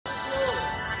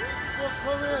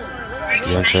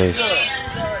Young Chase.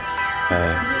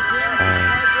 Hey, hey,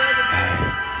 hey,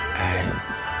 hey,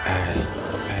 hey,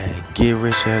 hey. Get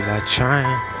rich or die trying.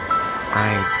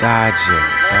 I ain't dodging,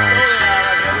 dodging.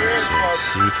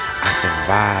 See, I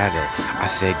survived it. I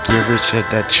said, get rich or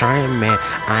die trying, man.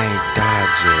 I ain't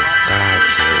dodging.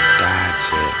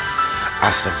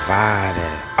 I survived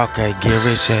it. Okay, get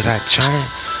rich or die trying.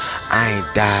 I ain't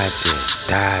dodging.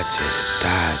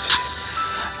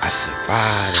 I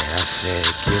survived it. I said,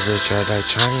 get rich or die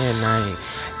trying. I ain't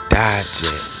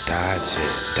dodging.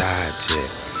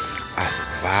 I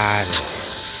survived it.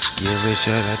 Get rich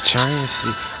or die trying.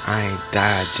 See, I ain't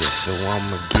dodging. So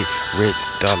I'ma get rich,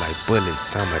 though, like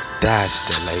bullets. I'ma dodge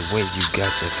it. Like when you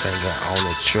got your finger on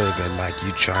the trigger, like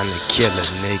you tryna kill a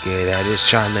nigga that is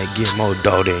tryna get more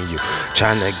dough than you.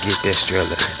 Tryna get that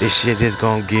thriller. This shit is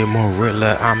gon' get more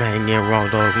realer. I'm hanging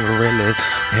around those gorillas.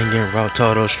 Hanging around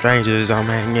total strangers. I'm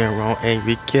hanging around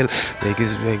angry killers.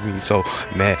 Niggas make me so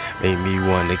mad. Make me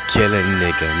wanna kill a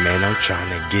nigga. Man, I'm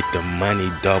tryna get the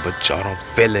money, dog, but y'all don't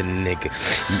feel a nigga.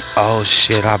 Oh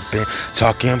shit, I been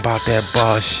talking about that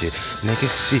bullshit.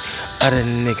 Niggas see other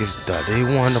niggas, dog, they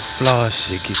wanna flaw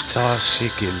shit. Get tossed,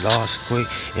 shit, get lost quick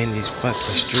in these fucking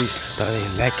streets. Dog, they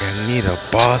like I need a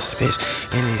boss bitch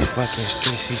in these fucking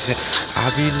streets. He said, I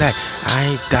be like,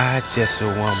 I ain't died just so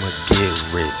I'ma get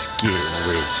rich.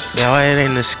 Yo, it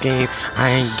ain't a scheme,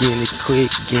 I ain't getting it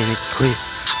quick.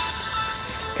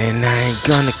 And I ain't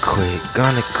gonna quit.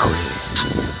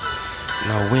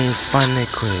 No, we ain't funny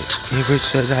quick. Get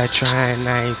rich or die trying,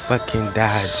 I ain't fucking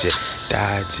dodge it.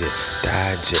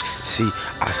 See,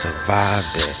 I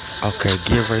survived it. Okay,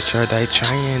 get rich or die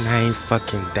trying, I ain't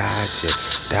fucking dodge it.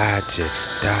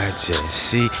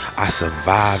 See, I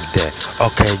survived it.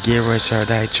 Okay, get rich or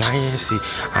die trying, see,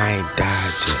 I ain't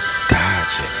dodge it.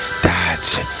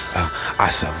 I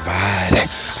survived it.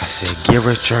 I said, get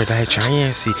rich or die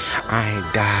trying, see, I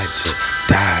ain't dodge it.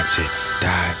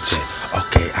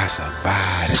 Okay, I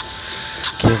survived it.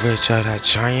 Get rich or die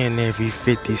trying, every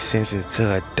 50 cents into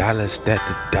a dollar. Stack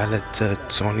the dollar to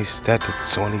 20, stack the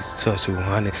 20 to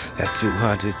 200. That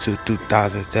 200 to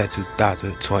 2,000, that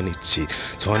 2,020 G.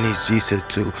 20 G to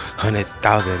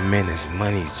 200,000 minutes,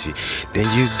 money G. Then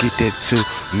you get that 2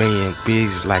 million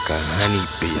bees like a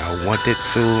honeybee. I want that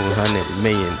 200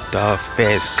 million dog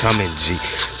fast coming G.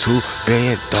 2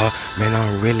 billion dog, man,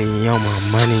 I'm really on my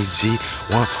money G.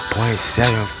 1.7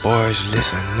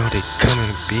 listen, know they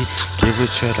coming B. Give it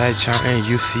your light trying,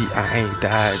 you see I ain't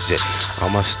dodging.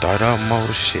 I'ma start up more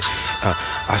shit.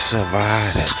 I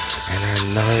survived it, and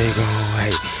I know they gon'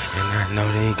 hate, and I know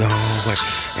they gon' wait,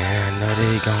 and I know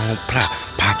they gon' plot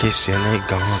pockets and they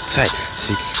gon' take.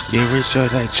 See, get rich or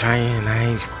they trying, I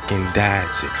ain't fucking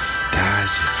dodging.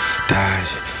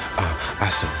 I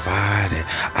survived it.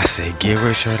 I said, get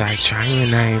rich or they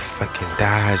trying, I ain't fucking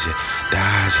dodging.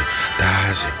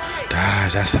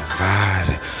 I survived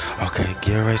it. Okay,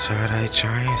 get rich or they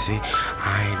trying, see,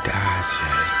 I ain't dodging.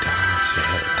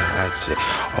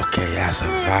 Okay, I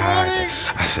survived it.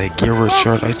 I said, get rich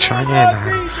or they trying, I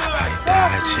ain't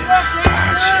dodging.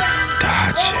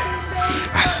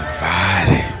 I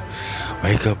survived it.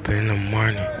 Wake up in the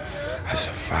morning, I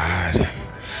survived it.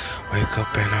 Wake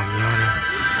up and I'm yawning,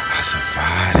 I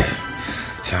survived it.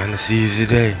 Trying to seize the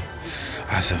day,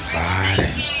 I survived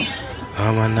it.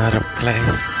 I'm another play,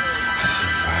 I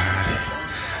survived it.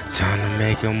 Time to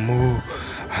make a move,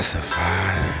 I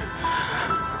survived it.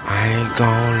 I ain't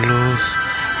gon' lose,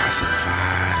 I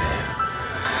survived it.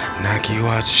 Knock you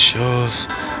out your shoes,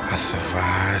 I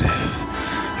survived it.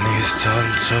 Niggas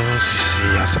telling tools, you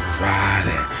see, I survived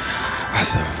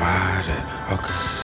it. Okay.